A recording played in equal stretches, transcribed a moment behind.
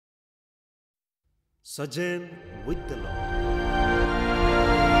Sojourn with the Lord.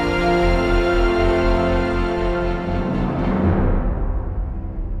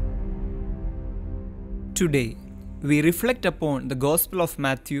 Today, we reflect upon the Gospel of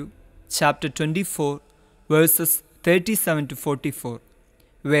Matthew, chapter 24, verses 37 to 44,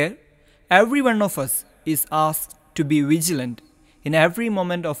 where every one of us is asked to be vigilant in every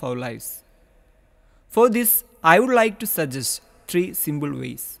moment of our lives. For this, I would like to suggest three simple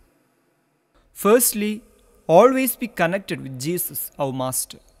ways. Firstly, always be connected with Jesus, our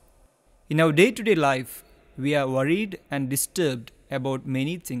Master. In our day-to-day life, we are worried and disturbed about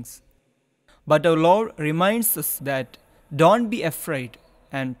many things. But our Lord reminds us that don't be afraid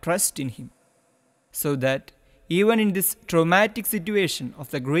and trust in Him, so that even in this traumatic situation of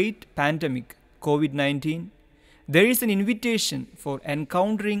the great pandemic, COVID-19, there is an invitation for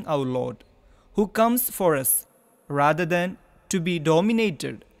encountering our Lord, who comes for us rather than to be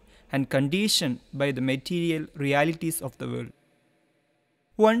dominated and conditioned by the material realities of the world.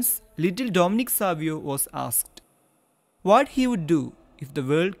 Once, little Dominic Savio was asked what he would do if the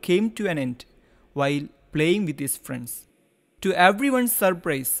world came to an end while playing with his friends. To everyone's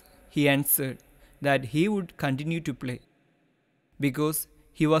surprise, he answered that he would continue to play, because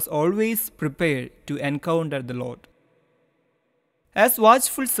he was always prepared to encounter the Lord. As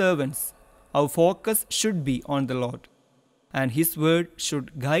watchful servants, our focus should be on the Lord, and His word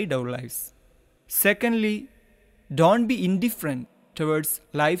should guide our lives. Secondly, don't be indifferent towards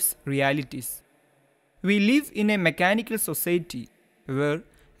life's realities. We live in a mechanical society where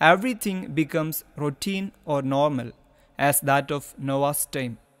everything becomes routine or normal, as that of Noah's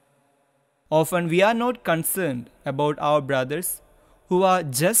time. Often we are not concerned about our brothers who are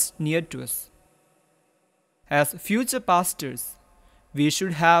just near to us. As future pastors, we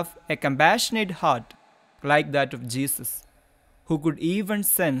should have a compassionate heart like that of Jesus, who could even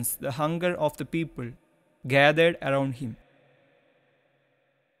sense the hunger of the people gathered around Him.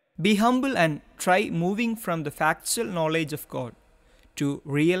 Be humble and try moving from the factual knowledge of God to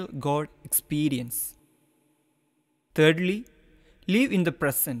real God experience. Thirdly, live in the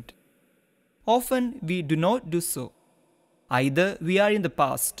present. Often we do not do so. Either we are in the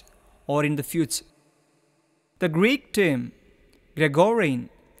past or in the future. The Greek term Gregorian,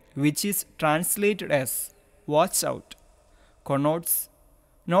 which is translated as watch out, connotes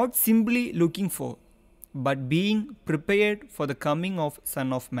not simply looking for, but being prepared for the coming of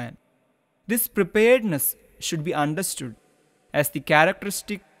Son of Man. This preparedness should be understood as the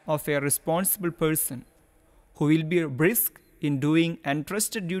characteristic of a responsible person who will be brisk in doing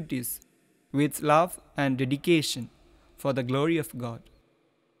entrusted duties with love and dedication for the glory of God.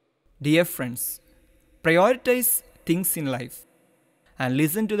 Dear friends, prioritize things in life and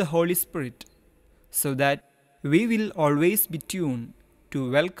listen to the Holy Spirit, so that we will always be tuned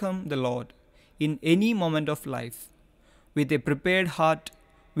to welcome the Lord in any moment of life, with a prepared heart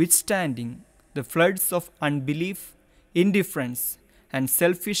withstanding the floods of unbelief, indifference, and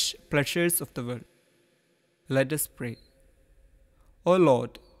selfish pleasures of the world. Let us pray. O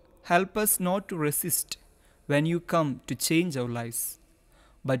Lord, help us not to resist when you come to change our lives,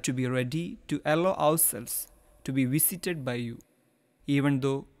 but to be ready to allow ourselves to be visited by you, even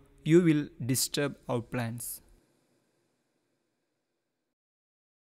though you will disturb our plans.